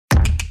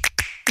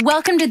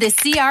Welcome to the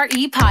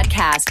CRE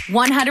Podcast,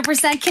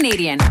 100%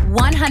 Canadian,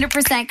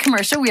 100%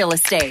 commercial real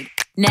estate.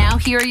 Now,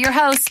 here are your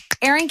hosts,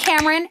 Aaron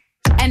Cameron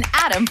and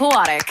Adam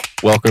Pawatic.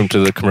 Welcome to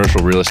the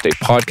Commercial Real Estate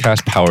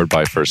Podcast powered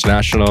by First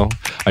National.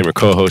 I'm your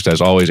co-host,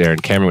 as always, Aaron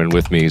Cameron, and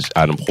with me is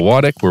Adam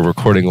Pawatic. We're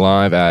recording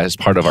live as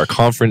part of our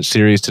conference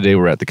series. Today,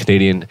 we're at the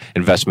Canadian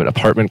Investment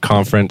Apartment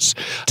Conference.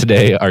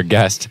 Today, our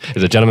guest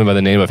is a gentleman by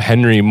the name of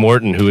Henry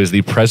Morton, who is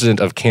the president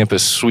of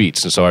Campus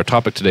Suites. And so our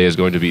topic today is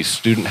going to be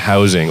student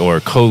housing or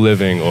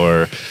co-living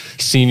or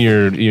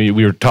senior.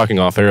 We were talking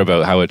off air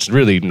about how it's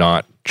really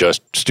not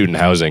just student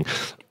housing.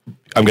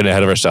 I'm getting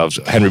ahead of ourselves.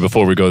 Henry,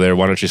 before we go there,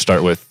 why don't you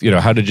start with,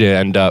 how did you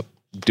end up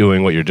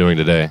doing what you're doing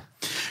today?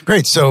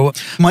 Great. So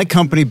my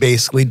company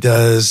basically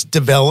does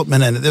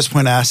development and at this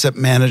point asset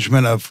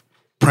management of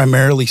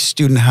primarily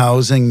student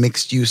housing,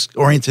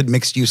 oriented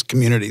mixed use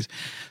communities.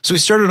 So we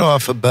started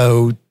off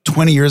about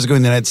 20 years ago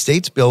in the United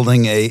States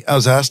building I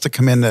was asked to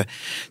come in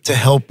to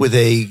help with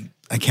I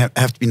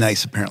have to be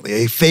nice apparently,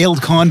 a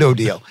failed condo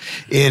deal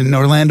in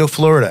Orlando,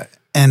 Florida.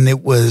 And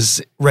it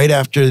was right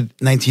after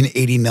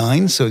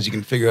 1989. So as you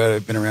can figure out,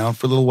 I've been around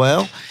for a little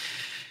while.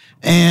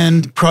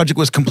 And the project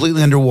was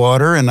completely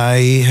underwater. And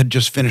I had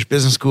just finished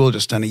business school,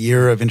 just done a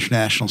year of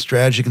international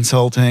strategy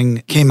consulting,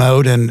 came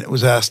out and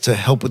was asked to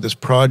help with this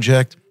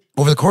project.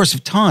 Over the course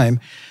of time,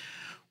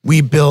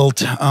 we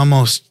built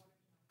almost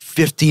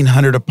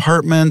 1,500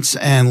 apartments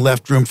and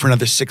left room for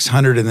another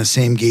 600 in the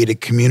same gated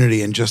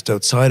community and just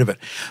outside of it.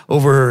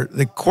 Over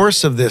the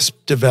course of this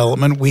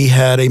development, we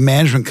had a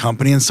management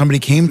company and somebody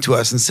came to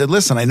us and said,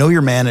 listen, I know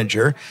you're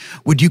manager.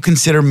 Would you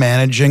consider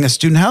managing a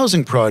student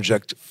housing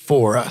project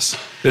for us?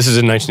 This is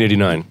in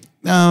 1989.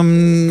 Or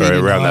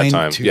around that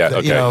time. Yeah,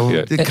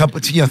 okay. A couple,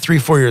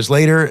 3-4 years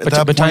later.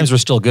 But times were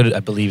still good,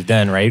 I believe,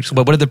 then, right? So,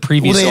 but what did the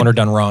previous owner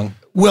done wrong?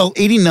 Well,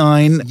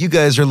 89, you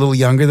guys are a little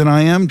younger than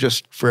I am,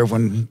 just for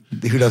everyone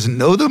who doesn't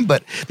know them,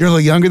 but they're a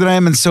little younger than I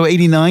am. And so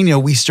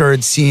 89, we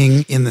started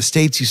seeing in the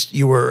States,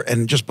 you were,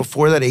 and just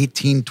before that,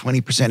 18,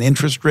 20%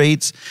 interest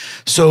rates.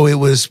 So it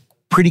was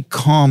pretty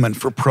common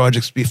for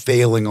projects to be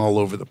failing all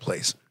over the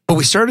place. But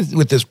we started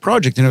with this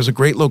project and it was a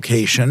great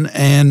location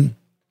and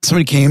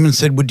somebody came and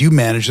said, would you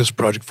manage this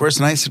project for us?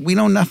 And I said, we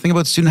know nothing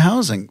about student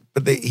housing.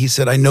 But he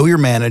said, I know your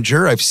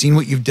manager. I've seen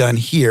what you've done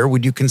here.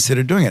 Would you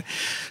consider doing it?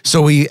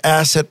 So we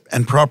asset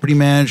and property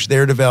managed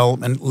their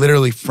development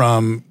literally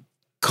from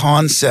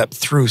concept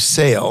through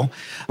sale.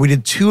 We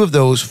did 2 of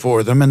those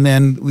for them. And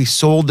then we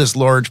sold this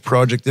large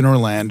project in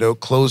Orlando,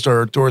 closed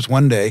our doors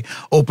one day,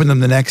 opened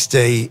them the next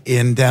day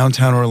in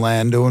downtown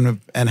Orlando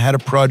and had a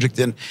project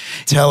in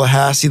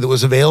Tallahassee that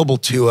was available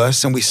to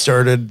us. And we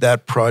started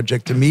that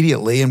project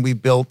immediately. And we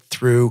built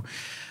through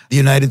the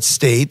United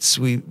States.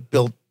 We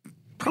built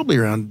probably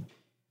around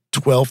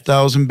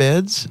 12,000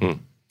 beds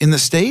in the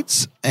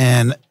States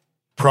and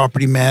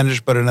property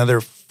managed, but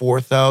another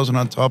 4,000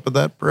 on top of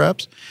that,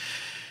 perhaps.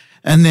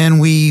 And then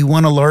we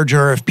won a large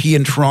RFP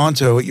in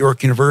Toronto at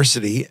York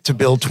University to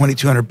build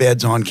 2,200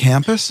 beds on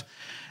campus.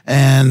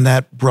 And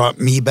that brought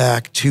me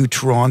back to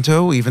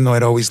Toronto. Even though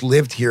I'd always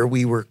lived here,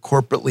 we were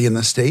corporately in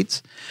the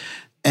States.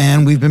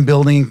 And we've been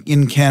building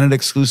in Canada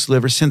exclusively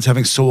ever since,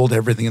 having sold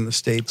everything in the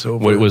States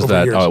over years.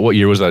 What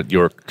year was that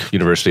York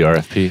University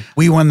RFP?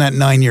 We won that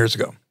 9 years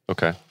ago.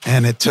 Okay.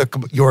 And it took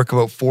York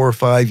about 4 or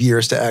 5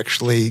 years to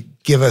actually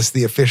give us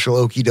the official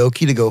okie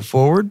dokie to go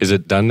forward. Is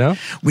it done now?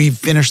 We've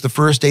finished the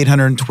first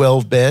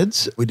 812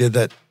 beds. We did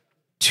that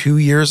 2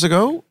 years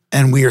ago.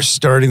 And we are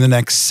starting the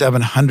next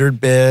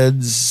 700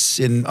 beds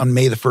on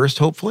May the 1st,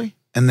 hopefully.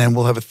 And then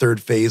we'll have a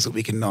third phase that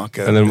we can knock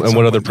out. And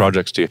what other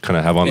projects do you kind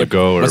of have on the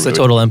go? What's the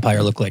total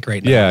empire look like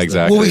right now? Yeah,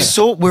 exactly.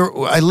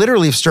 Well, I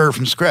literally have started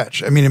from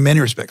scratch. I mean, in many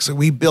respects. So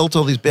we built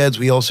all these beds.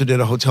 We also did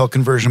a hotel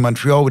conversion in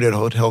Montreal. We did a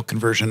hotel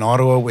conversion in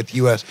Ottawa with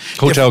U.S.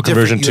 Hotel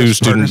conversion to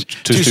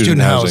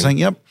student housing.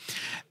 Yep.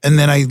 And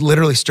then I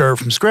literally started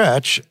from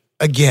scratch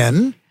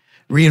again,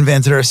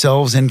 reinvented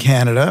ourselves in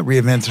Canada,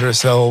 reinvented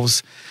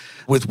ourselves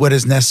with what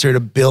is necessary to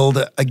build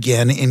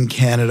again in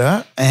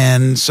Canada.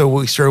 And so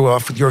we started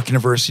off with York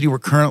University. We're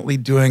currently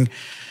doing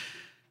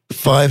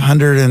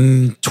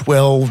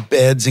 512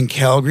 beds in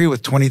Calgary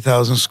with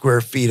 20,000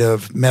 square feet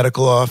of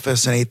medical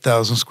office and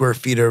 8,000 square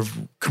feet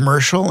of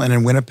commercial. And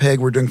in Winnipeg,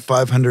 we're doing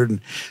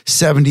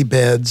 570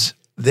 beds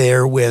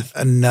there with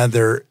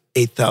another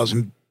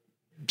 8,000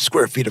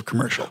 square feet of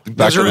commercial.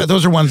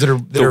 Those are ones that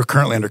are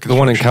currently under construction. The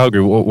one in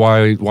Calgary,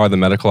 why the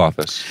medical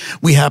office?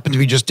 We happen to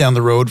be just down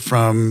the road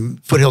from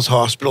Foothills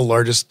Hospital,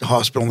 largest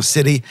hospital in the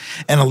city,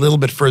 and a little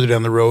bit further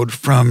down the road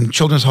from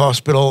Children's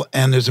Hospital,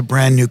 and there's a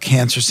brand new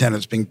cancer center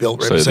that's being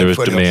built right beside Foothills.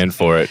 So there was demand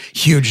for it.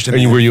 Huge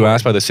demand. Were you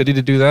asked by the city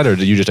to do that, or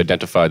did you just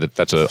identify that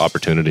that's an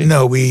opportunity?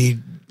 No, we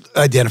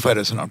identified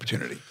it as an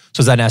opportunity.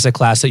 So is that an asset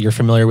class that you're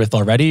familiar with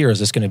already, or is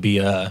this going to be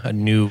a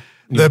new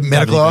The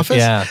medical office?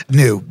 Yeah.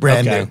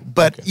 Brand new.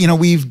 But,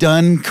 we've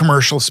done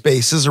commercial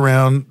spaces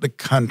around the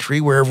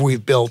country. Wherever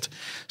we've built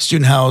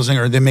student housing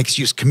or the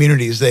mixed-use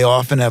communities, they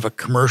often have a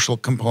commercial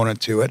component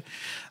to it.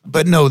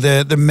 But no,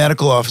 the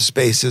medical office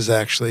space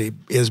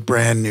is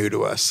brand new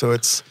to us. So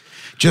it's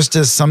just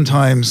as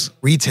sometimes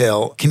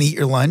retail can eat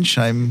your lunch,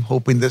 I'm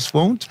hoping this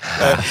won't.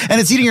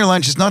 And it's eating your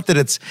lunch. It's not that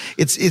it's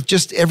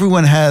just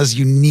everyone has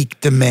unique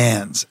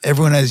demands.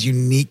 Everyone has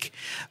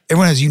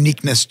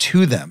uniqueness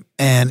to them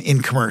and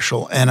in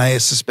commercial. And I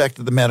suspect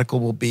that the medical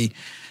will be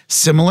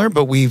similar,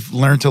 but we've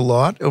learned a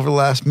lot over the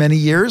last many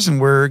years,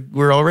 and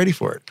we're all ready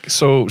for it.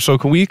 So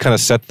can we kind of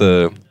set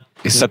the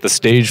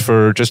stage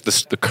for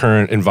just the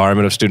current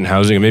environment of student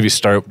housing, and maybe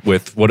start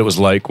with what it was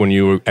like when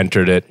you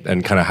entered it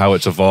and kind of how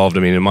it's evolved? I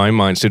mean, in my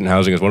mind, student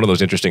housing is one of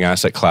those interesting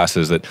asset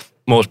classes that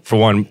most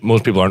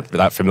people aren't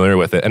that familiar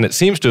with it. And it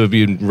seems to have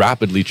been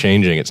rapidly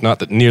changing. It's not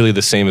that nearly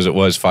the same as it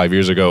was 5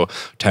 years ago,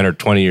 10 or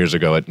 20 years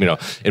ago.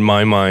 In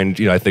my mind,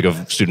 I think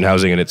of student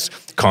housing and it's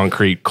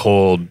concrete,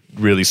 cold,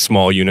 really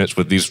small units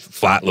with these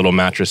flat little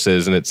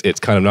mattresses, and it's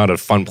kind of not a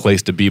fun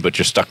place to be, but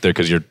you're stuck there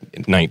because you're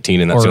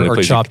 19 and that's the only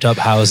place. Or chopped up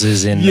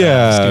houses in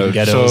student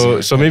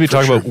ghettos. So maybe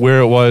talk about where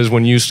it was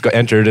when you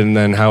entered, and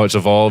then how it's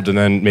evolved, and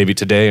then maybe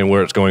today and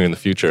where it's going in the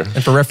future.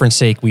 And for reference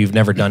sake, we've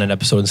never done an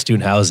episode on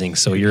student housing,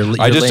 so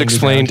I just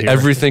explained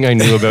everything I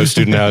knew about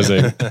student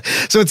housing.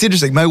 So it's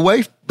interesting. My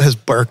wife has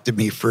barked at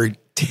me for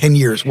 10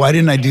 years. Why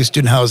didn't I do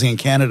student housing in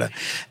Canada?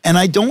 And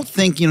I don't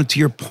think, to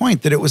your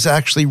point, that it was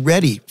actually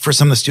ready for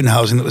some of the student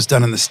housing that was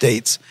done in the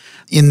States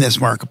in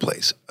this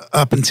marketplace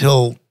up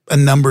until a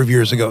number of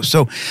years ago.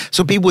 So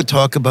people would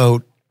talk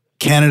about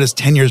Canada's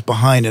 10 years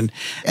behind.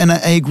 And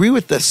I agree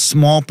with the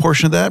small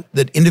portion of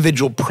that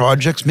individual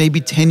projects may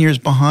be 10 years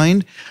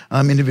behind,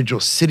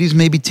 individual cities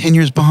may be 10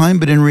 years behind,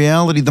 but in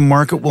reality, the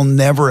market will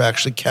never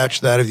actually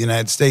catch that of the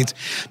United States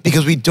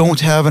because we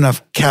don't have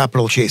enough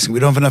capital chasing. We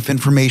don't have enough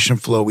information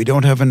flow. We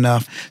don't have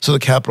enough, so the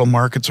capital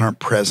markets aren't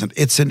present.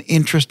 It's an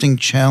interesting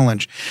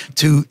challenge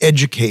to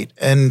educate.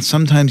 And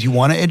sometimes you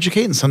want to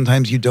educate and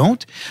sometimes you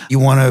don't. You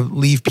want to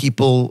leave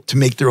people to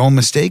make their own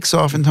mistakes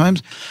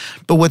oftentimes.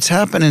 But what's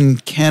happened in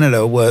Canada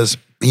was,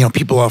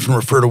 people often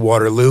refer to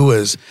Waterloo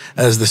as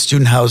the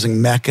student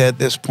housing mecca at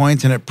this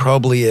point, and it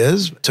probably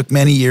is. It took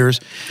many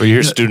years. Well, you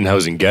hear student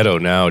housing ghetto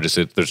now,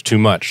 there's too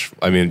much.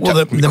 I mean,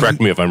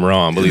 correct me if I'm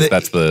wrong, but at least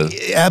that's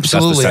the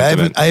absolutely.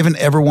 I haven't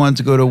ever wanted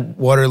to go to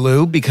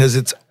Waterloo because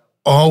it's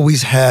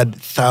always had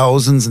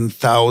thousands and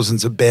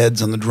thousands of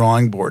beds on the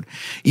drawing board.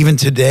 Even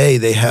today,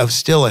 they have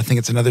still, I think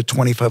it's another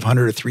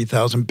 2,500 or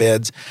 3,000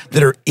 beds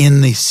that are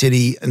in the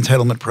city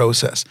entitlement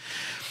process.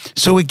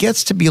 So it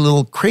gets to be a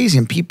little crazy,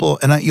 and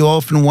you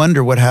often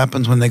wonder what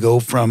happens when they go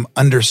from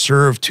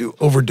underserved to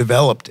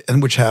overdeveloped,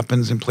 and which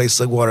happens in places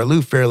like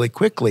Waterloo fairly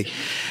quickly.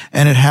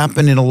 And it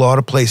happened in a lot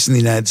of places in the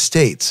United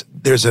States.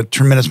 There's a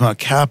tremendous amount of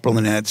capital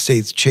in the United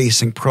States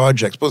chasing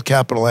projects, both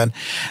capital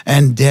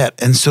and debt.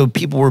 And so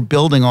people were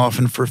building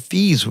often for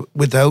fees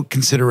without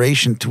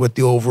consideration to what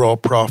the overall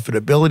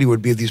profitability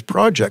would be of these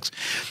projects.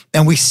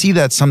 And we see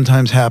that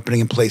sometimes happening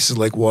in places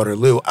like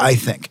Waterloo, I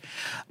think.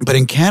 But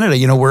in Canada,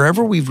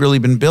 wherever we've really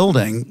been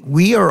building,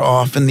 we are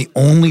often the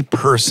only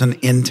person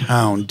in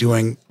town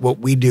doing what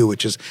we do,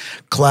 which is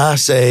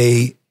Class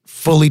A,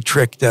 fully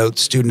tricked out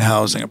student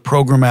housing, a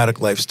programmatic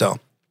lifestyle.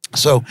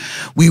 So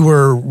we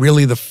were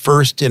really the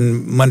first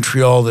in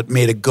Montreal that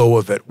made a go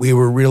of it. We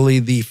were really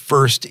the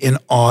first in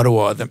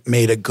Ottawa that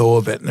made a go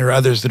of it. And there are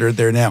others that are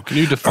there now. Can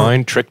you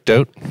define tricked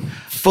out?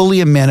 Fully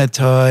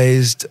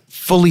amenitized,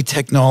 fully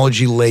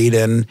technology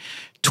laden,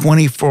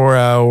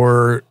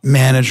 24-hour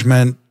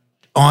management,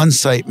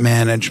 on-site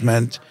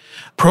management,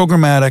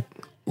 programmatic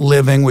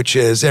living, which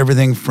is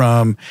everything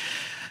from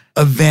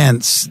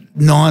events,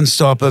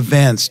 nonstop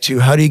events, to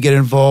how do you get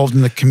involved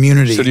in the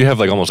community. So do you have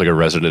almost like a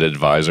resident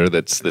advisor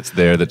that's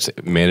there, that's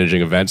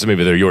managing events?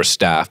 Maybe they're your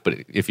staff, but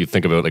if you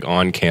think about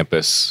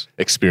on-campus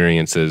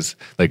experiences,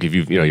 like if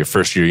your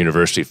first year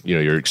university,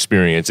 your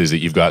experience is that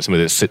you've got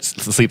somebody that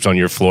sleeps on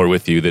your floor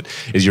with you, that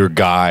is your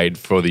guide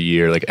for the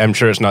year. I'm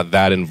sure it's not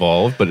that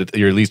involved, but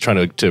you're at least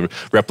trying to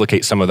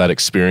replicate some of that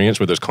experience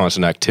where there's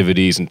constant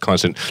activities and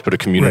constant sort of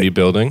community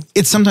building.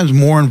 It's sometimes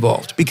more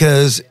involved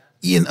because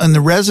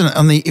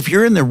if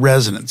you're in the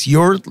residence,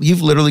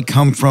 you've literally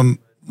come from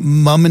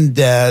mom and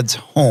dad's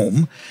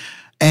home,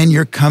 and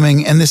you're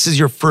coming, and this is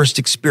your first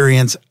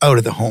experience out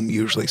of the home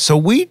usually. So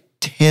we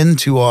tend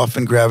to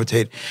often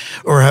gravitate,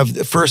 or have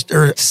the first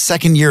or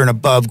second year and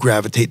above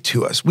gravitate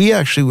to us. We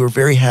actually were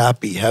very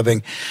happy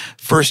having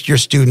first year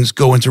students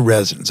go into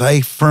residence. I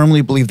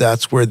firmly believe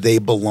that's where they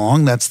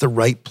belong. That's the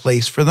right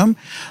place for them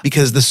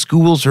because the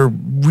schools are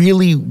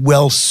really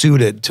well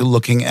suited to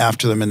looking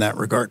after them in that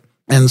regard.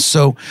 And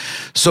so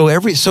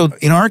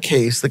in our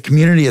case, the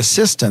community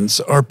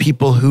assistants are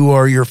people who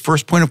are your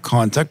first point of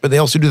contact, but they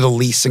also do the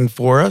leasing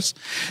for us.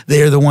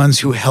 They are the ones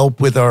who help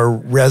with our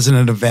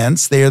resident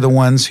events. They are the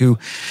ones who,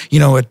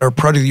 at our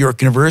project at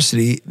York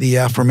University, the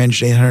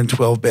aforementioned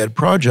 812-bed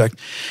project,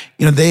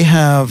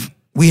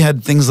 we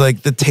had things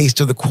like the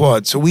Taste of the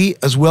Quad. So we,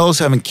 as well as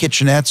having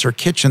kitchenettes or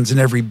kitchens in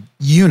every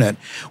unit,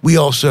 we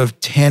also have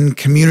 10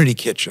 community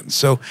kitchens.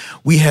 So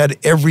we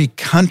had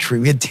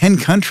 10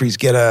 countries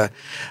get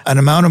an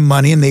amount of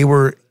money, and they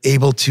were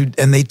able to,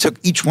 and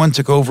each one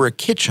took over a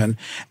kitchen,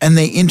 and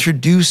they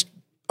introduced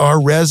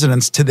our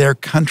residents to their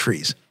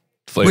countries.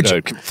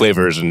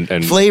 flavors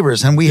and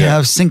flavors. And we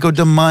have Cinco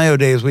de Mayo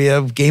days. We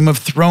have Game of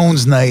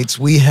Thrones nights.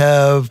 We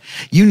have,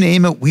 you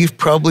name it, we've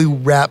probably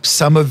wrapped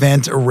some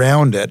event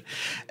around it.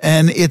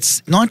 And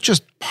it's not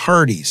just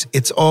parties.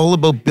 It's all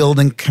about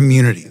building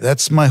community.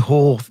 That's my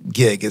whole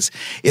gig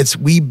it's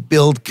we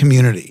build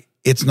community.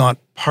 It's not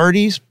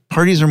parties.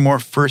 Parties are more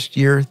first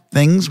year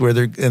things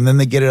and then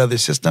they get it out of their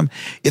system.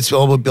 It's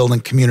all about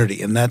building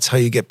community. And that's how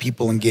you get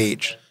people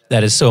engaged.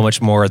 That is so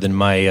much more than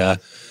my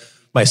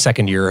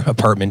second year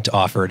apartment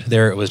offered.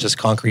 There it was just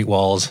concrete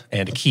walls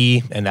and a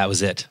key, and that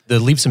was it. The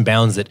leaps and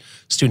bounds that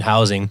student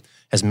housing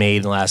has made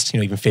in the last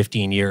even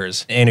 15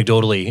 years.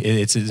 Anecdotally,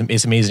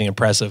 it's amazing,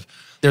 impressive.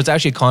 There's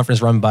actually a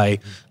conference run by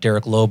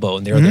Derek Lobo,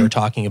 and they were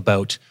talking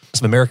about,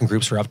 some American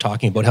groups were up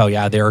talking about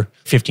how, they're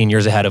 15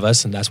 years ahead of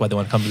us, and that's why they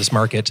want to come to this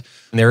market.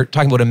 And they're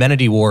talking about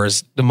amenity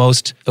wars. The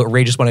most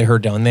outrageous one I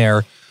heard down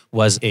there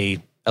was a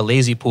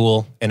lazy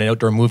pool and an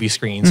outdoor movie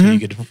screen, so you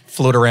could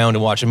float around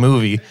and watch a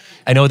movie.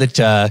 I know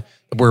that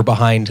we're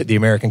behind the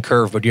American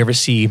curve, but do you ever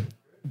see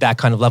that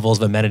kind of levels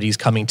of amenities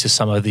coming to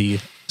some of the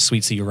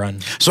suites that you run?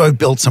 So I've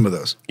built some of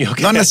those.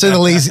 Okay. Not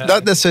necessarily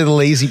the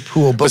lazy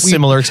pool, but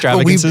similar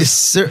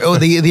extravagances.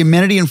 The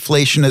amenity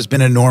inflation has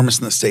been enormous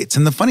in the States.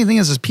 And the funny thing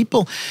is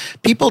people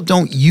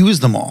don't use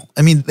them all.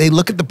 I mean, they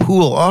look at the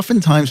pool.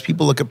 Oftentimes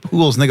people look at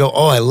pools and they go,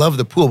 "Oh, I love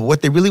the pool." But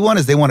what they really want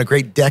is they want a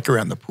great deck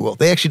around the pool.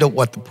 They actually don't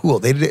want the pool.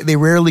 They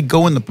rarely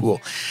go in the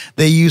pool.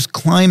 They use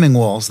climbing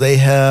walls. They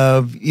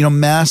have,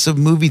 massive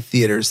movie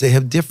theaters. They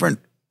have different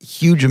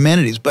huge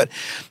amenities. But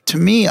to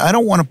me, I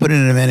don't want to put in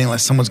an amenity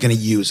unless someone's going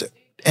to use it.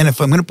 And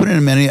if I'm going to put in an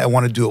amenity, I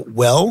want to do it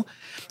well.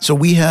 So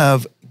we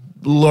have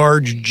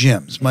large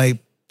gyms. My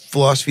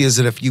philosophy is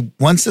that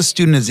once the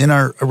student is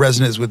a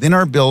resident is within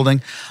our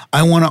building,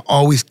 I want to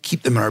always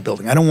keep them in our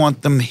building. I don't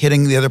want them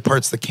hitting the other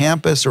parts of the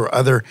campus or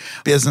other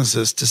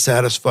businesses to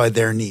satisfy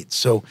their needs.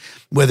 So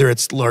whether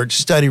it's large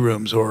study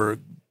rooms or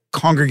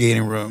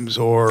congregating rooms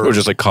or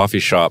just like coffee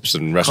shops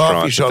and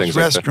restaurants,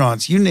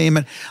 restaurants, you name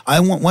it.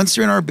 Once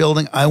they're in our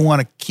building, I want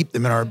to keep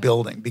them in our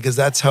building because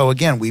that's how,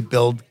 again, we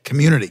build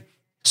community.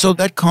 So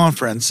that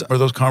conference or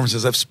those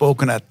conferences, I've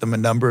spoken at them a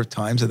number of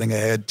times. I think I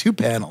had 2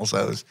 panels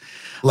I was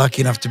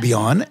lucky enough to be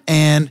on.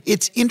 And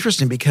it's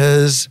interesting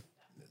because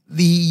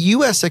the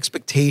U.S.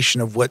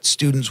 expectation of what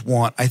students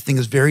want, I think,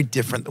 is very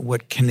different than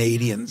what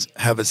Canadians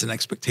have as an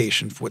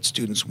expectation for what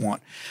students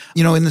want.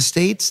 In the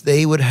States,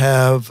 they would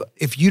have,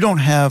 if you don't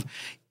have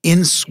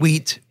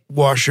in-suite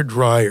washer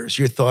dryers,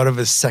 you're thought of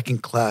as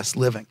second-class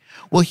living.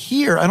 Well,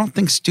 here, I don't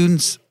think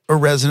students or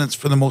residents,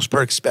 for the most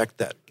part, expect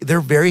that. They're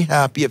very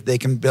happy if they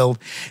can build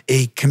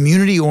a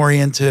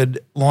community-oriented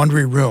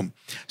laundry room.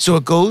 So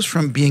it goes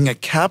from being a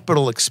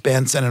capital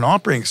expense and an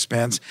operating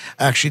expense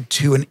actually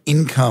to an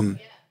income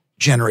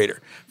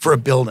generator for a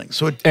building.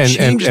 So it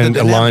changes and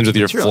aligns with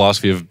your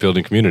philosophy of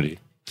building community.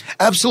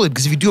 Absolutely,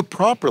 because if you do it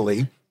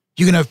properly,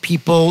 you can have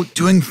people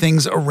doing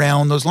things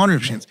around those laundry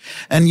machines.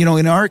 And,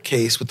 in our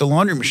case with the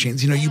laundry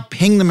machines, you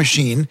ping the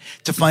machine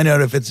to find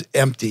out if it's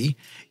empty.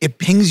 It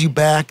pings you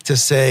back to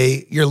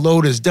say, your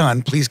load is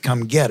done, please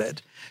come get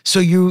it. So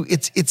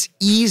it's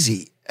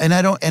easy.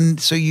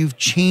 And so you've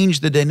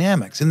changed the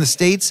dynamics. In the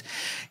States,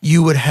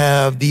 you would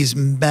have these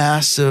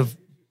massive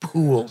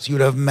pools. You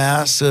would have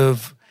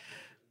massive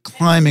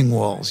climbing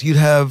walls. You'd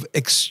have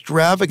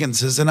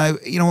extravagances. And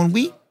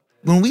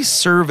when we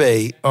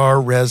survey our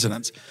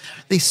residents,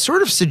 they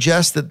sort of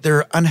suggest that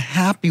they're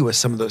unhappy with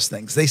some of those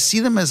things. They see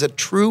them as a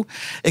true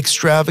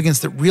extravagance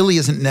that really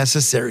isn't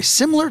necessary,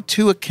 similar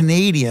to a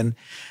Canadian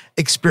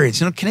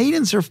experience.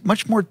 Canadians are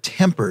much more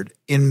tempered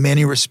in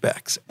many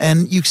respects.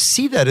 And you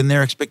see that in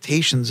their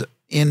expectations,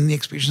 in the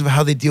expectations of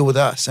how they deal with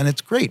us. And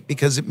it's great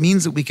because it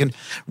means that we can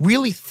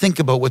really think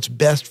about what's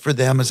best for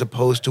them as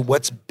opposed to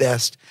what's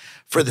best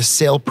for the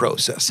sale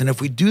process. And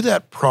if we do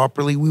that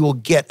properly, we will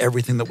get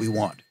everything that we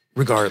want,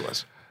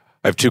 regardless.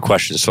 I have 2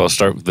 questions, so I'll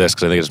start with this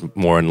because I think it's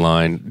more in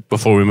line.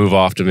 Before we move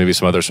off to maybe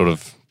some other sort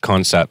of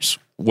concepts,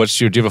 do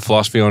you have a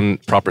philosophy on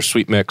proper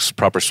suite mix,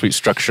 proper suite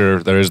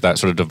structure? There is that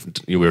sort of,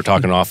 we were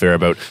talking off air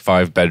about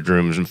 5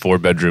 bedrooms and 4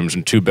 bedrooms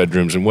and 2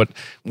 bedrooms, and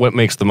what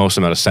makes the most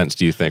amount of sense,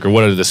 do you think? Or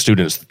what are the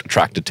students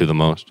attracted to the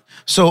most?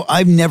 So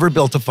I've never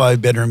built a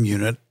 5-bedroom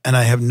unit, and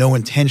I have no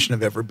intention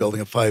of ever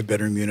building a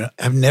 5-bedroom unit.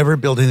 I've never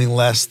built anything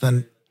less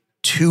than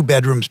 2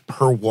 bedrooms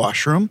per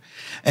washroom.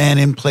 And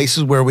in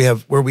places where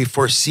we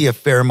foresee a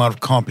fair amount of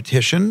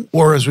competition,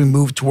 or as we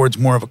move towards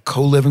more of a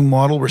co-living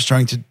model, we're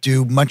starting to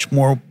do much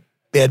more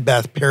Bed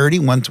Bath parity,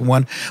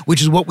 1-to-1,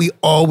 which is what we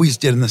always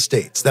did in the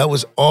States. That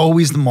was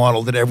always the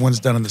model that everyone's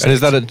done in the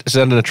States. And is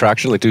that an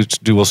attraction? Like,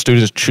 will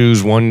students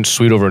choose one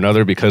suite over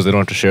another because they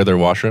don't have to share their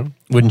washroom?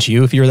 Wouldn't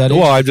you if you were that age?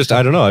 Well, I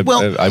don't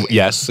know.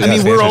 Yes. I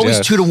mean, we're always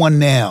 2-to-1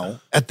 now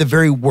at the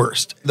very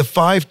worst. The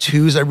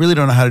 5-2s, I really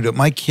don't know how to do it.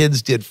 My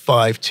kids did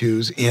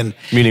 5-2s in...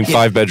 Meaning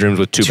 5 bedrooms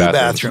with 2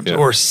 bathrooms. Yeah.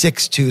 Or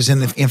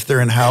 6-2s if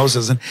they're in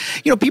houses. And,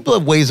 people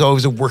have ways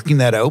always of working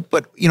that out.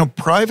 But,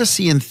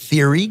 privacy in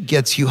theory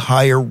gets you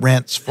higher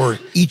rents for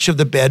each of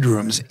the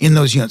bedrooms in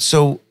those units.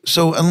 So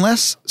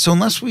unless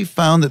we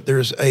found that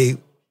there's a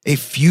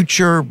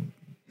future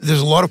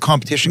there's a lot of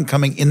competition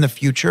coming in the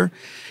future.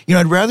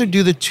 I'd rather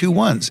do the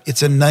 2-1s.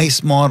 It's a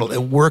nice model.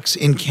 It works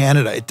in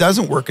Canada. It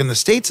doesn't work in the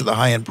States of the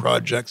high-end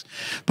projects.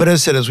 But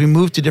as I said, as we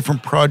move to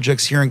different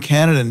projects here in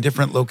Canada in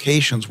different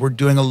locations, we're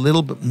doing a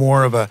little bit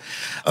more of a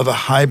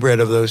hybrid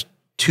of those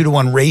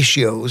 2-to-1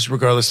 ratios,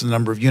 regardless of the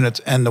number of units,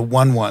 and the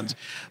 1-1s.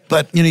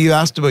 But, you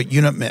asked about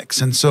unit mix.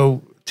 And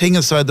so taking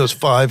aside those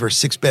 5 or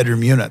 6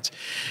 bedroom units,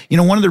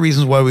 one of the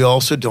reasons why we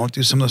also don't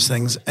do some of those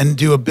things and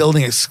do a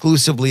building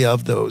exclusively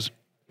of those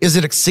is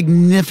that it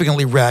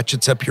significantly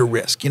ratchets up your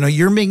risk.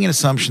 You're making an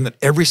assumption that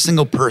every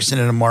single person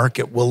in a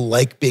market will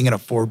like being in a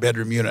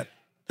 4-bedroom unit.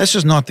 That's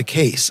just not the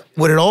case.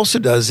 What it also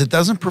does, it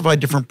doesn't provide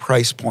different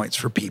price points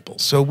for people.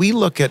 So we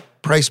look at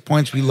price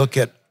points, we look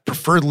at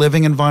preferred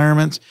living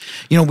environments.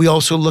 We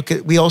also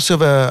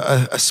have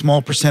a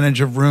small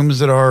percentage of rooms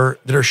that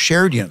are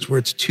shared units where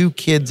it's 2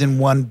 kids in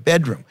 1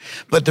 bedroom,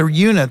 but their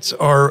units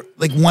are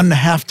like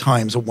 1.5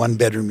 times a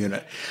 1-bedroom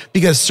unit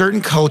because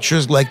certain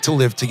cultures like to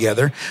live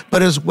together,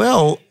 but as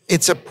well,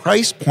 it's a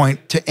price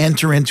point to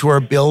enter into our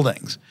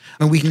buildings.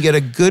 And we can get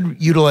a good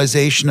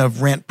utilization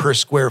of rent per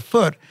square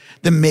foot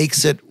that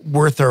makes it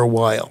worth our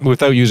while.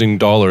 Without using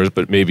dollars,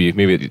 but maybe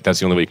that's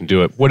the only way you can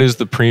do it. What is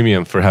the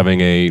premium for having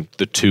the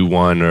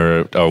 2-1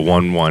 or a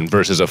 1-1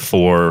 versus a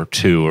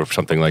 4-2 or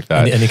something like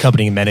that? And the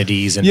accompanying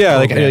amenities and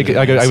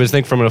I was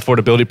thinking from an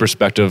affordability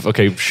perspective.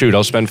 Okay, shoot,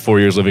 I'll spend 4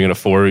 years living in a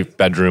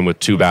 4-bedroom with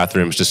 2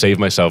 bathrooms to save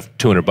myself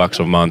 $200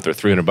 a month or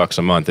 $300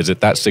 a month. Is it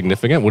that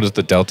significant? What is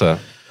the delta?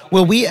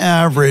 Well, we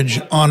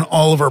average on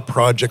all of our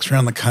projects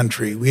around the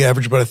country, we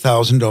average about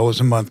 $1,000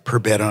 a month per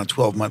bed on a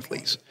 12-month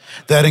lease.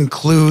 That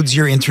includes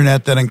your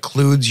internet, that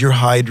includes your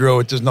hydro,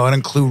 it does not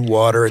include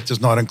water, it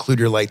does not include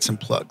your lights and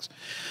plugs.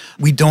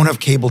 We don't have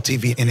cable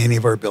TV in any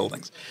of our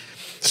buildings.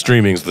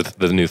 Streaming's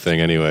the new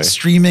thing anyway.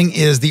 Streaming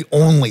is the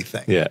only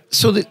thing. Yeah.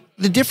 So the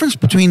difference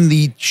between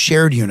the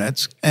shared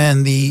units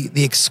and the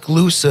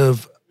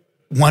exclusive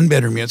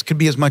 1-bedroom units could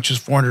be as much as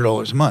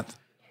 $400 a month.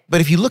 But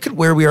if you look at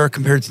where we are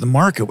compared to the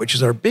market, which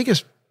is our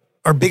biggest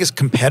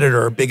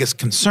competitor, our biggest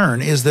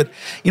concern, is that,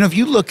 if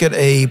you look at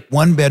a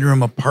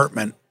 1-bedroom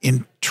apartment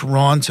in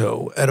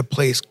Toronto at a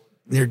place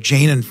near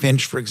Jane and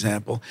Finch, for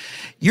example,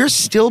 you're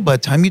still, by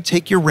the time you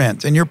take your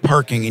rent and your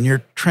parking and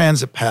your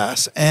transit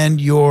pass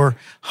and your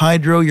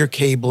hydro, your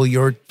cable,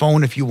 your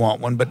phone if you want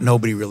one, but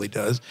nobody really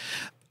does,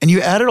 and you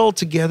add it all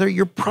together,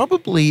 you're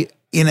probably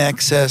in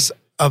excess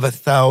of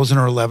 $1,000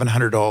 or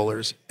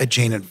 $1,100 at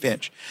Jane and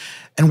Finch.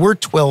 And we're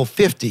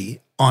 $1,250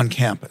 on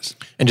campus.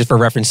 And just for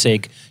reference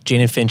sake,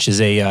 Jane and Finch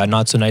is a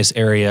not so nice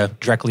area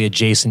directly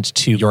adjacent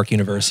to York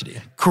University.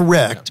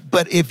 Correct.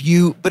 But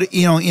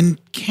in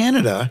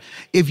Canada,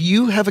 if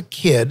you have a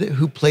kid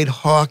who played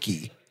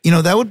hockey,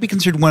 that would be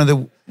considered one of the,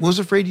 what was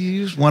the phrase you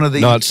used? One of the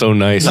not so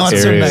nice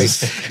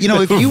areas. If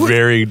you were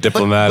very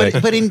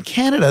diplomatic. But in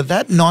Canada,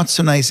 that not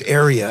so nice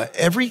area,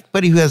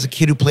 everybody who has a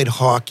kid who played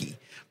hockey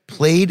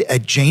played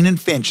at Jane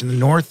and Finch in the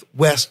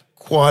northwest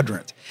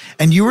quadrant.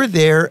 And you were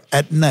there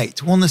at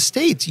night. Well, in the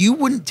States, you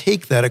wouldn't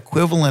take that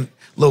equivalent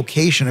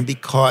location and be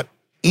caught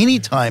any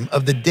time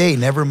of the day,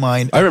 never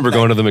mind. I remember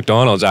going to the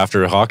McDonald's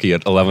after hockey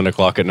at 11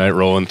 o'clock at night,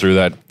 rolling through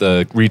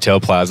the retail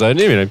plaza. And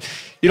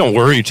you don't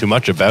worry too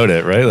much about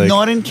it, right?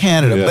 Not in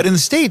Canada, but in the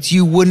States,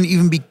 you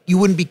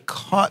wouldn't be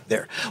caught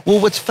there. Well,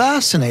 what's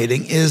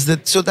fascinating is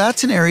so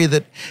that's an area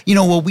that,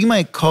 we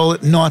might call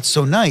it not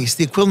so nice.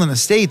 The equivalent in the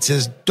States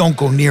is don't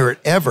go near it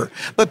ever.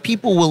 But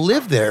people will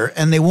live there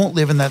and they won't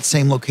live in that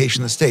same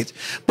location in the States.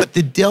 But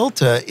the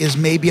delta is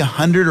maybe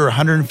 $100 or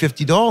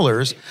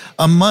 $150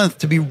 a month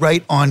to be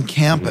right on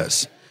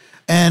campus.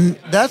 And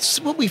that's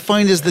what we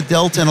find is the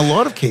delta in a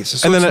lot of cases.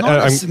 So it's not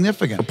as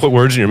significant. I'll put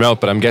words in your mouth,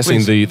 but I'm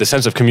guessing the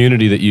sense of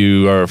community that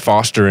you are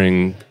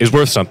fostering is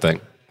worth something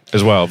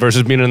as well,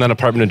 versus being in that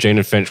apartment at Jane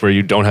and Finch where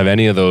you don't have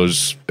any of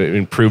those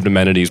improved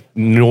amenities,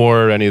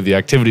 nor any of the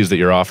activities that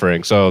you're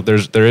offering. So there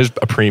is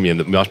a premium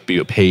that must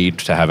be paid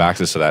to have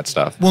access to that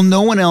stuff. Well,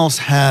 no one else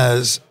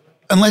has,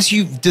 unless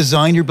you've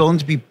designed your building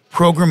to be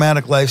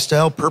programmatic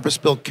lifestyle,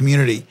 purpose-built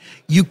community,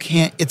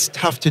 it's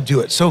tough to do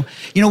it. So,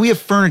 we have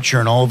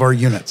furniture in all of our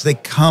units. They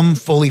come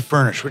fully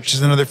furnished, which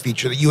is another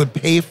feature that you would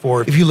pay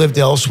for if you lived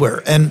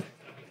elsewhere. And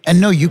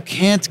no, you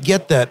can't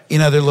get that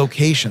in other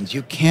locations.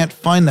 You can't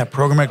find that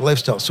programmatic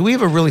lifestyle. So we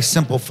have a really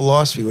simple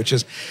philosophy, which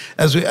is,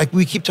 as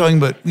we keep talking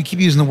about, we keep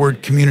using the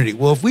word community.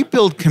 Well, if we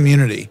build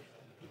community,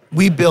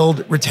 we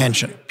build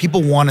retention.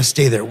 People want to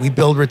stay there. We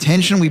build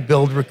retention. We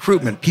build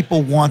recruitment.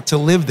 People want to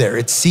live there.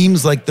 It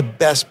seems like the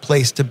best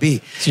place to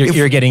be. So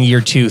you're getting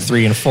year 2,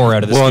 3, and 4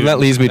 out of this. Well, and that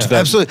leads me to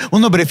that. Absolutely.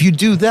 Well, no, but if you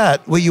do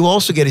that, what you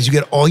also get is you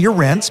get all your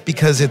rents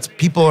because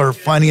people are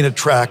finding it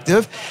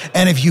attractive.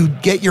 And if you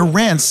get your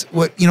rents,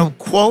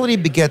 quality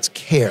begets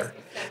care.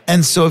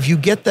 And so if you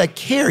get that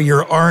care,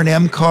 your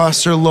R&M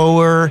costs are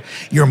lower,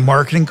 your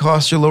marketing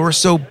costs are lower.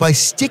 So by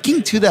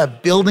sticking to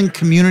that building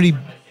community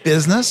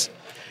business,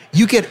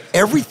 You get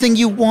everything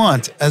you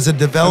want as a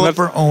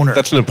developer owner.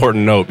 That's an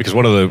important note, because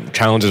one of the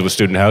challenges with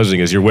student housing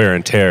is your wear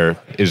and tear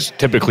is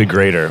typically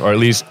greater, or at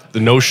least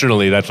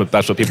notionally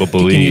that's what people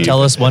believe. Can you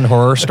tell us one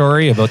horror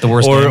story about the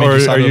worst damage you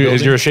saw to a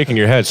building? You're shaking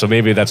your head, so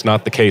maybe that's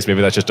not the case.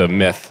 Maybe that's just a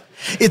myth.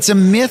 It's a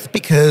myth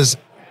because,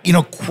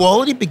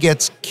 quality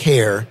begets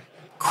care,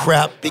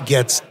 crap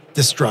begets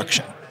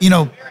destruction.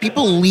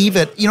 People leave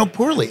it,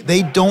 poorly.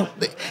 They don't,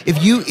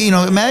 if you,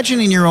 imagine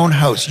in your own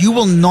house, you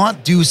will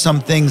not do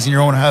some things in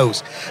your own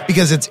house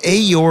because it's A,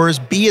 yours,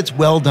 B, it's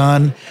well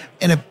done,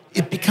 and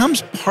it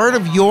becomes part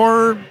of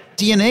your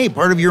DNA,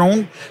 part of your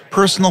own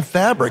personal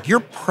fabric. You're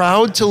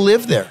proud to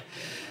live there.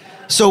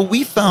 So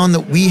we found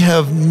that we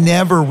have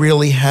never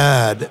really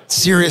had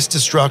serious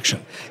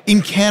destruction.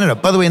 In Canada,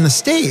 by the way, in the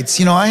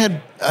States,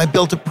 I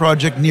built a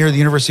project near the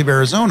University of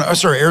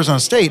Arizona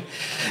State,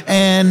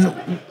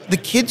 and the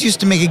kids used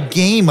to make a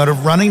game out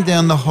of running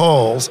down the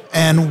halls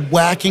and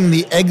whacking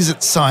the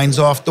exit signs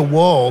off the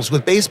walls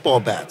with baseball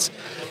bats.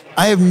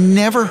 I have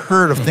never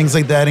heard of things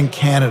like that in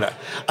Canada.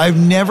 I've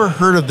never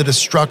heard of the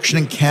destruction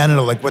in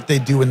Canada like what they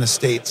do in the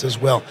States as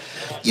well.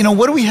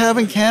 What do we have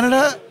in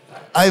Canada?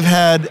 I've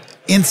had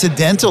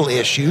incidental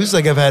issues,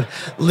 like I've had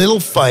little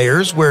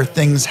fires where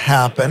things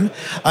happen.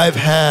 I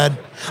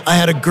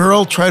had a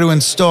girl try to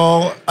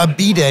install a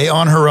bidet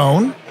on her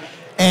own,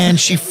 and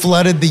she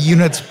flooded the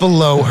units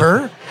below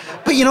her.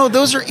 But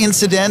those are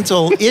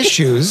incidental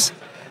issues.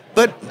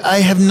 But I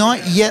have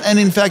not yet, and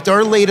in fact,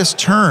 our latest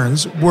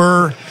turns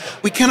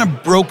we kind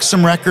of broke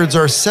some records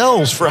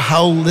ourselves for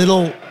how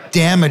little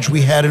damage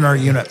we had in our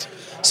units.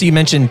 So you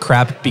mentioned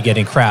crap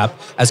begetting crap.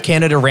 As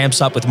Canada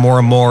ramps up with more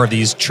and more of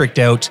these tricked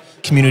out,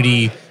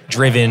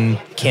 community-driven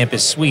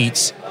campus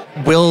suites,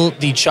 will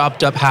the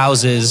chopped up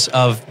houses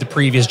of the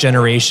previous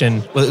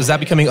generation, is that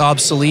becoming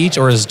obsolete,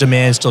 or is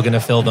demand still going to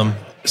fill them?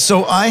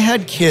 So I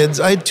had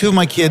two of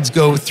my kids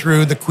go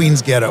through the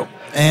Queens Ghetto.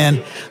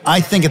 And I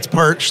think it's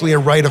partially a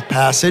rite of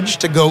passage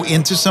to go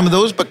into some of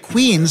those. But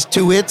Queens,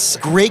 to its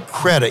great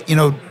credit,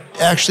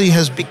 actually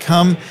has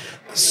become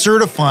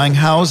certifying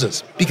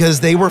houses because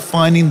they were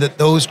finding that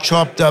those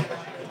chopped up,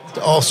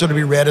 also to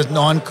be read as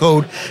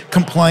non-code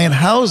compliant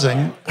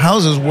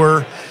houses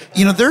were,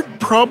 they're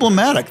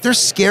problematic. They're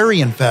scary,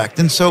 in fact.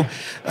 And so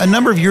a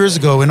number of years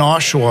ago in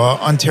Oshawa,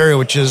 Ontario,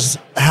 which is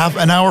half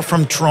an hour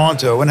from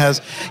Toronto and has,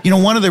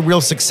 one of the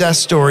real success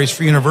stories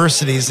for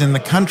universities in the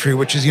country,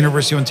 which is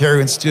University of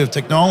Ontario Institute of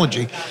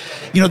Technology,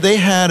 they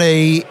had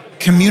a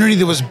community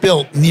that was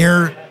built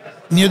near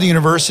the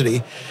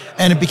university,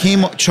 and it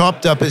became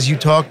chopped up, as you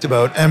talked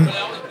about.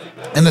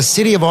 And the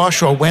city of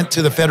Oshawa went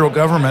to the federal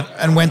government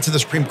and went to the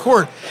Supreme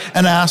Court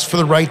and asked for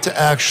the right to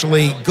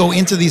actually go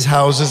into these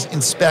houses,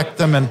 inspect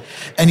them, and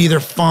either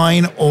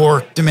fine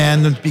or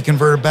demand them to be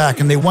converted back.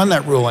 And they won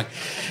that ruling.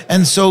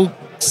 And so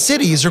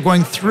cities are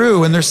going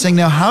through and they're saying,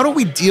 now, how do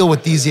we deal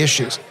with these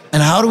issues?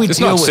 And how do we deal with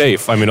it? It's not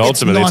safe. I mean,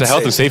 ultimately, it's a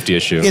health and safety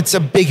issue. It's a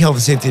big health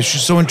and safety issue.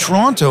 So in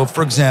Toronto,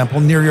 for example,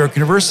 near York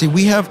University,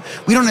 we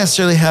don't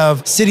necessarily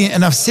have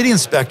enough city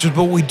inspectors,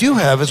 but what we do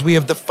have is we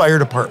have the fire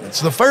department.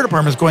 So the fire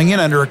department is going in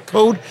under a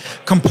code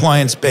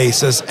compliance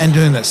basis and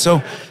doing this.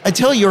 So I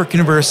tell York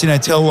University and I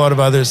tell a lot of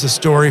others the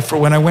story for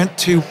when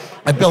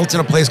I built in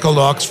a place called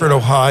Oxford,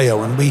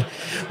 Ohio, and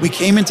we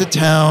came into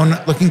town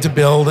looking to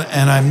build,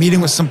 and I'm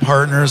meeting with some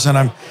partners,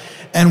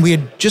 and we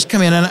had just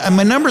come in, and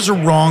my numbers are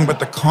wrong, but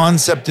the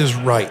concept is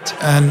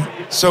right. And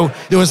so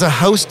there was a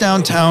house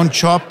downtown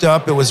chopped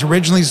up. It was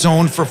originally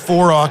zoned for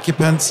 4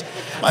 occupants.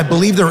 I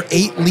believe there were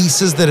 8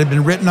 leases that had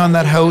been written on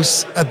that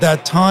house at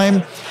that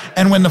time.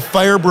 And when the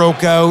fire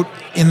broke out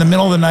in the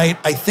middle of the night,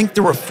 I think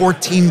there were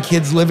 14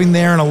 kids living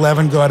there and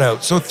 11 got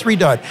out. So 3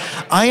 died.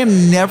 I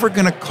am never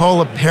going to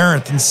call a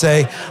parent and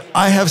say,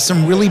 I have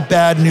some really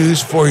bad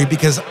news for you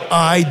because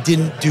I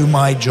didn't do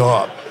my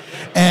job.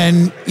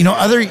 And,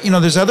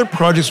 there's other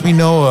projects we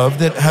know of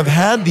that have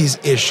had these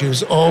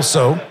issues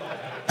also.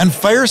 And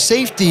fire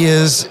safety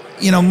is,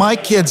 my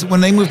kids,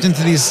 when they moved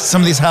into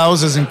some of these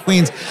houses in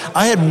Queens,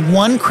 I had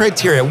one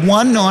criteria,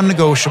 one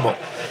non-negotiable.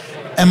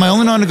 And my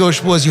only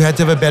non-negotiable was you had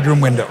to have a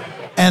bedroom window.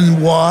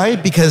 And why?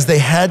 Because they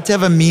had to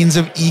have a means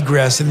of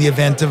egress in the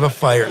event of a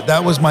fire.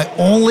 That was my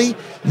only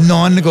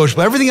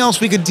non-negotiable. Everything else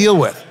we could deal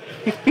with.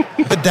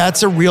 But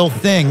that's a real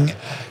thing.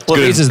 Well,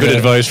 good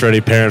advice for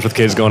any parents with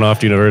kids going off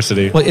to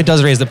university. Well, it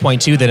does raise the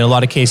point, too, that in a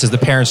lot of cases, the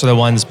parents are the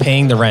ones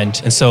paying the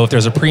rent. And so if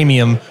there's a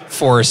premium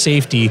for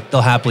safety,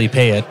 they'll happily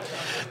pay it.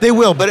 They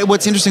will. But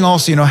what's interesting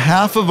also,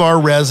 half of our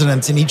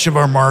residents in each of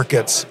our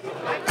markets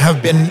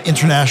have been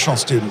international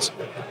students.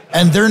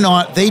 And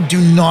they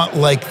do not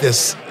like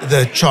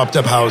the chopped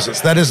up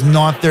houses. That is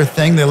not their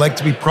thing. They like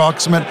to be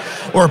proximate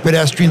or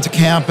pedestrian to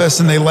campus,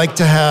 and they like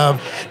to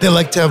have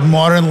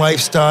modern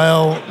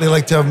lifestyle. They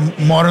like to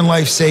have modern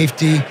life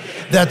safety.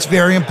 That's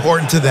very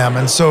important to them.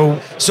 And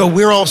so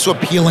we're also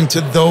appealing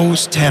to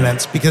those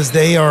tenants because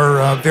they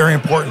are very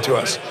important to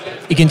us.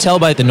 You can tell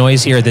by the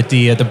noise here that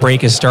the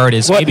break has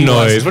started. What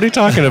noise? What are you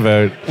talking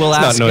about? We'll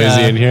it's ask, not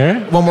noisy in here.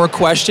 One more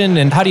question,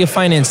 and how do you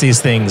finance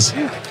these things?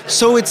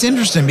 So it's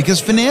interesting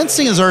because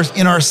financing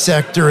in our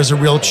sector is a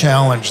real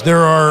challenge.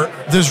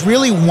 There's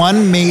really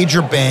one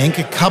major bank,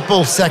 a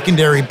couple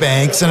secondary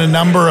banks, and a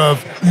number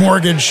of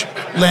mortgage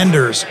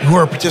lenders who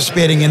are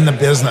participating in the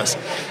business.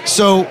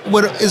 So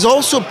what is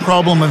also a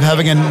problem of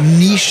having a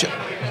niche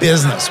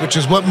business, which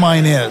is what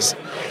mine is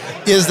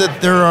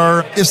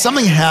that if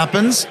something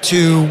happens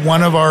to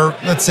one of our,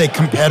 let's say,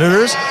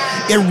 competitors,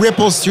 it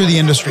ripples through the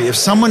industry. If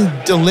someone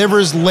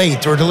delivers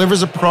late or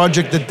delivers a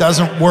project that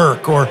doesn't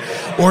work or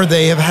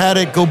they have had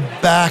it go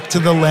back to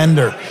the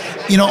lender,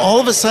 all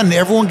of a sudden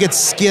everyone gets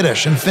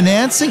skittish, and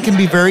financing can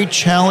be very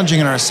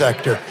challenging in our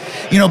sector.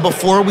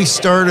 Before we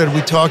started,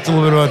 we talked a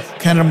little bit about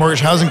Canada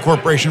Mortgage Housing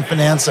Corporation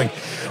financing,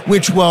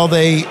 which while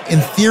they in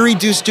theory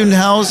do student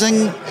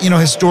housing,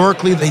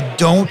 historically they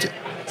don't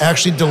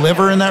actually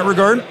deliver in that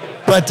regard.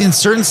 But in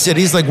certain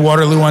cities like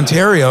Waterloo,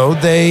 Ontario,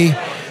 they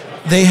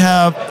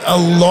have a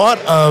lot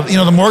of,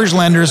 the mortgage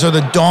lenders are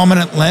the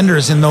dominant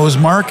lenders in those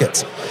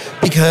markets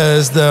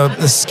because the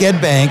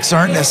SCED banks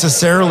aren't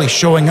necessarily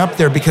showing up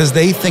there because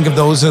they think of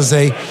those as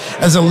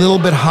a little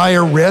bit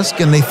higher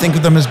risk, and they think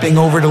of them as being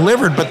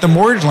over-delivered. But the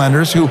mortgage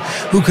lenders who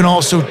can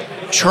also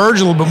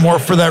charge a little bit more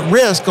for that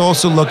risk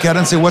also look at it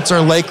and say, what's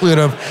our likelihood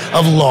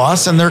of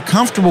loss? And they're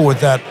comfortable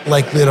with that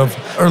likelihood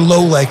or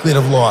low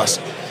likelihood of loss,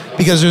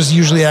 because there's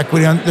usually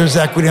equity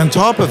on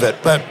top of it.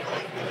 But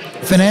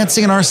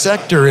financing in our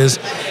sector is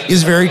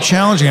very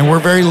challenging, and we're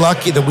very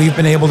lucky that we've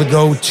been able to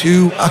go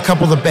to a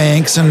couple of the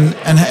banks and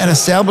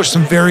establish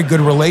some very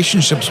good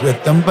relationships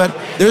with them. But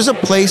there's a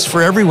place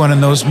for everyone in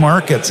these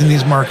markets,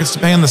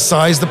 depending on the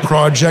size of the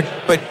project,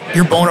 but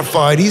your bona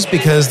fides,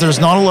 because there's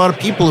not a lot of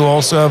people who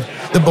also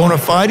have the bona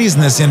fides in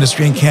this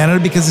industry in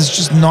Canada because it's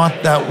just not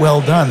that well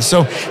done.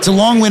 So it's a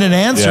long-winded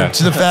answer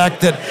to the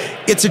fact that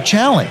it's a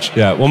challenge.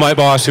 Yeah, well, my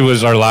boss, who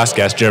was our last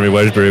guest, Jeremy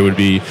Wedgbury, would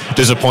be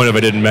disappointed if I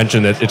didn't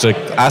mention that it's an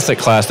asset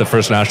class that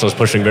First National is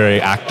pushing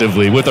very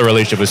actively with our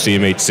relationship with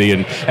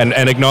CMHC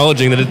and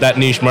acknowledging that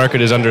niche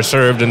market is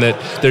underserved and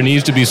that there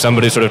needs to be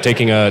somebody sort of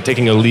taking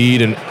a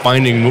lead and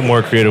finding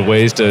more creative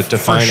ways to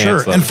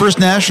finance them. And First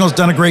National has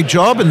done a great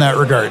job in that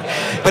regard.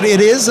 But it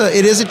is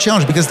a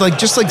challenge because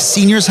just like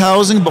seniors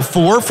housing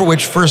before, for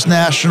which First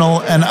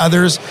National and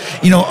others,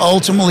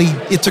 ultimately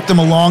it took them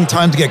a long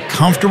time to get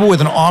comfortable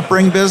with an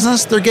operating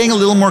business. They're getting a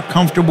little more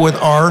comfortable with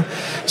our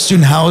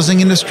student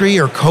housing industry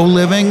or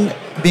co-living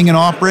being an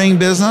operating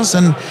business,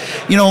 and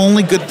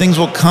only good things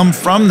will come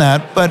from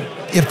that. But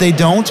if they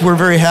don't, we're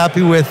very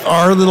happy with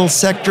our little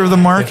sector of the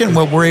market and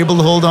what we're able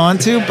to hold on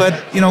to.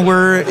 But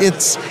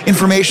it's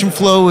information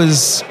flow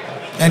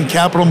and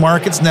capital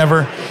markets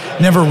never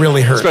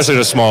really hurt. Especially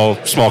in a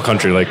small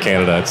country like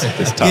Canada,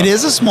 it's tough. It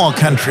is a small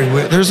country.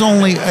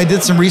 I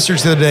did some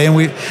research the other day, and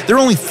there are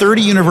only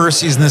 30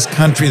 universities in this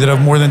country that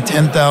have more than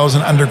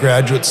 10,000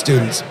 undergraduate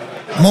students.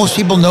 Most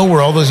people know where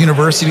all those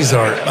universities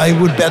are. I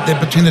would bet that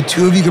between the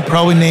two of you could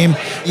probably name,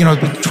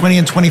 20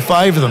 and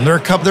 25 of them. There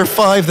are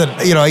 5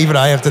 that, even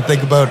I have to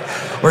think about,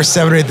 or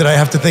 7 or 8 that I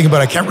have to think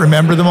about. I can't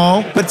remember them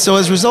all. But so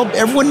as a result,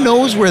 everyone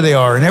knows where they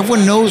are, and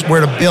everyone knows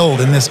where to build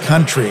in this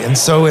country. And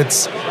so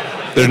there's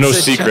no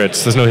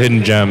secrets. There's no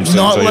hidden gems.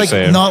 Not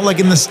like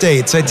in the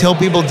States. I tell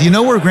people, do you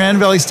know where Grand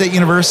Valley State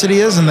University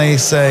is? And they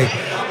say,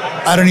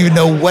 I don't even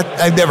know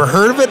I've never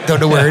heard of it, don't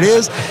know where it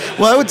is.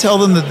 Well, I would tell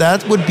them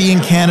that would be in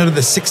Canada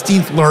the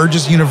 16th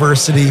largest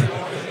university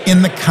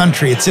in the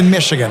country. It's in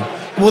Michigan.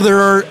 Well,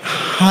 there are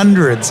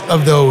hundreds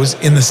of those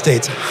in the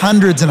States,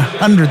 hundreds and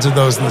hundreds of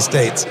those in the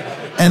States.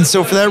 And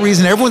so for that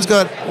reason, everyone's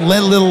got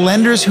little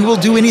lenders who will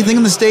do anything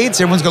in the States.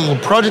 Everyone's got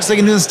little projects they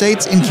can do in the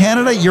States. In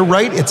Canada, you're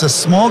right, it's a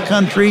small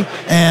country,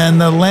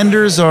 and the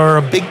lenders are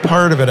a big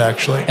part of it,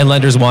 actually. And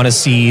lenders want to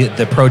see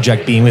the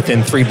project being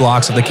within 3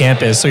 blocks of the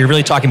campus. So you're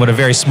really talking about a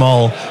very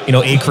small,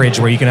 acreage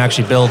where you can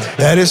actually build.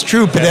 That is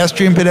true.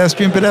 Pedestrian.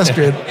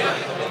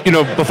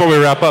 Before we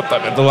wrap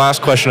up, the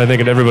last question I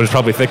think, and everybody's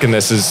probably thinking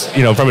this, is,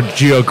 from a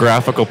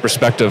geographical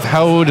perspective,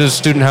 how does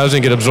student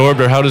housing get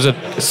absorbed, or how does it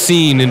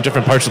seen in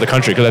different parts of the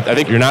country? Because I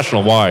think you're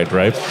national-wide,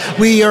 right?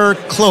 We are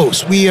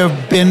close. We're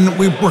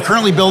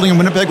currently building in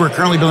Winnipeg. We're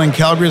currently building in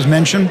Calgary, as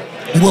mentioned.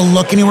 We'll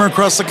look anywhere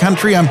across the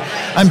country.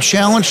 I'm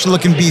challenged to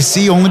look in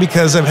BC only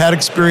because I've had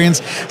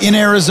experience in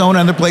Arizona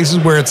and other places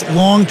where it's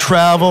long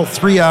travel,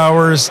 3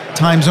 hours,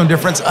 time zone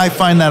difference. I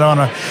find that on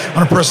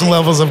a personal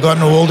level, as I've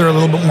gotten older, a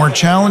little bit more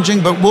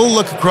challenging. But we'll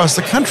look across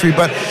the country.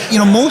 But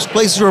most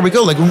places where we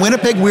go, like in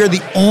Winnipeg, we're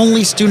the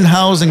only student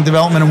housing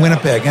development in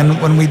Winnipeg.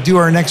 And when we do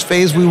our next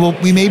phase,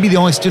 we may be the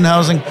only student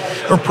housing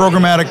or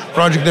programmatic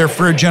project there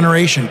for a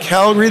generation.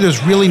 Calgary,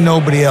 there's really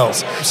nobody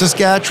else.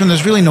 Saskatchewan,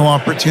 there's really no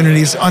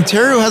opportunities.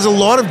 Ontario has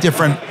a lot of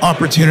different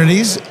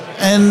opportunities,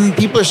 and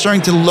people are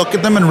starting to look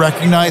at them and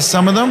recognize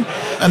some of them.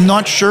 I'm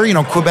not sure,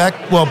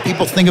 Quebec, well,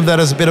 people think of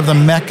that as a bit of the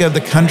mecca of the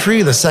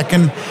country, the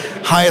second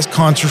highest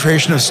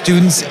concentration of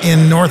students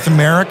in North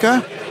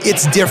America.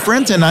 it's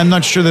different, and I'm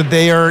not sure that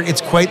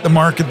it's quite the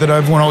market that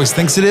everyone always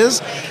thinks it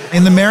is.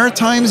 In the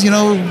Maritimes,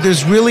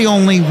 there's really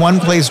only one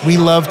place we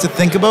love to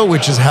think about,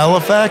 which is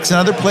Halifax, and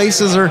other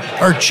places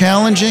are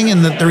challenging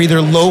in that they're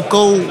either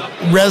local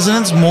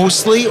residents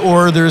mostly,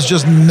 or there's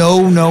just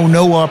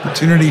no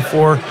opportunity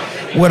for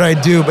what I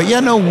do. But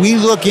we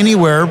look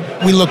anywhere.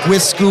 We look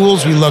with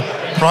schools, we look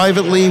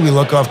privately, we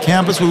look off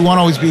campus. We want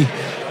to always be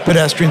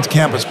pedestrian to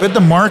campus, but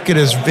the market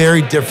is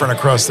very different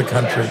across the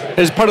country.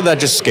 Is part of that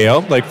just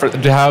scale? Like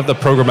to have the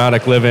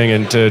programmatic living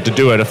and to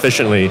do it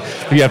efficiently,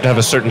 you have to have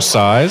a certain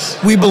size?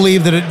 We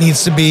believe that it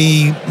needs to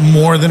be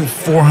more than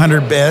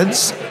 400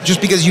 beds, just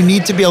because you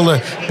need to be able to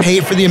pay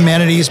for the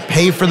amenities,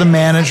 pay for the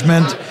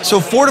management. So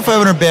 400 to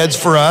 500 beds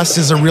for us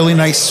is a really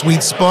nice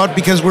sweet spot,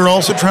 because we're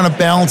also trying to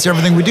balance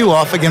everything we do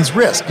off against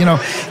risk. You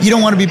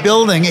don't want to be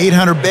building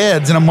 800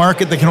 beds in a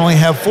market that can only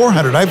have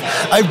 400.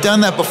 I've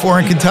done that before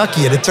in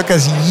Kentucky, and it took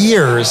us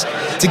years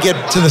to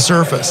get to the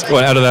surface.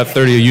 Well, out of that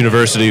 30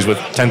 universities with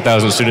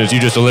 10,000 students, you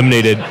just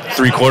eliminated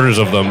 3/4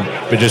 of them,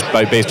 but just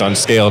based on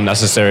scale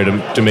necessary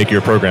to make your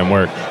program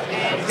work.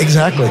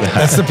 Exactly.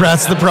 That's the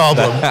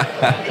problem.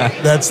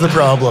 That's the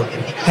problem.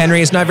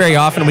 Henry, it's not very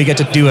often we get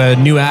to do a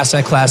new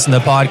asset class in the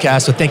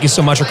podcast, so thank you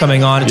so much for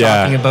coming on and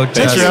talking about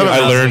Thanks for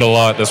I learned a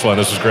lot this one.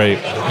 This was great.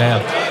 Yeah.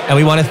 And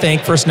we want to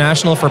thank First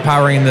National for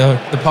powering the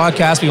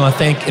podcast. We want to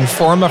thank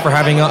Informa for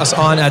having us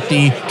on at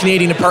the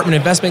Canadian Apartment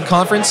Investment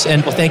Conference.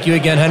 And well, thank you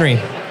again, Henry.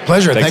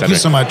 Pleasure. Thanks, thank you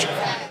so much.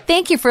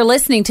 Thank you for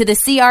listening to the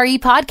CRE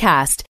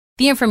podcast.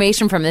 The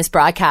information from this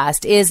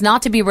broadcast is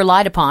not to be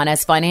relied upon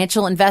as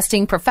financial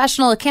investing,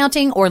 professional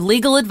accounting, or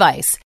legal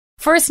advice.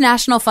 First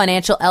National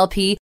Financial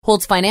LP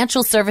holds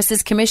Financial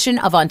Services Commission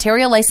of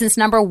Ontario license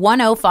number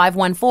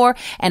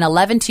 10514 and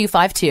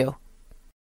 11252.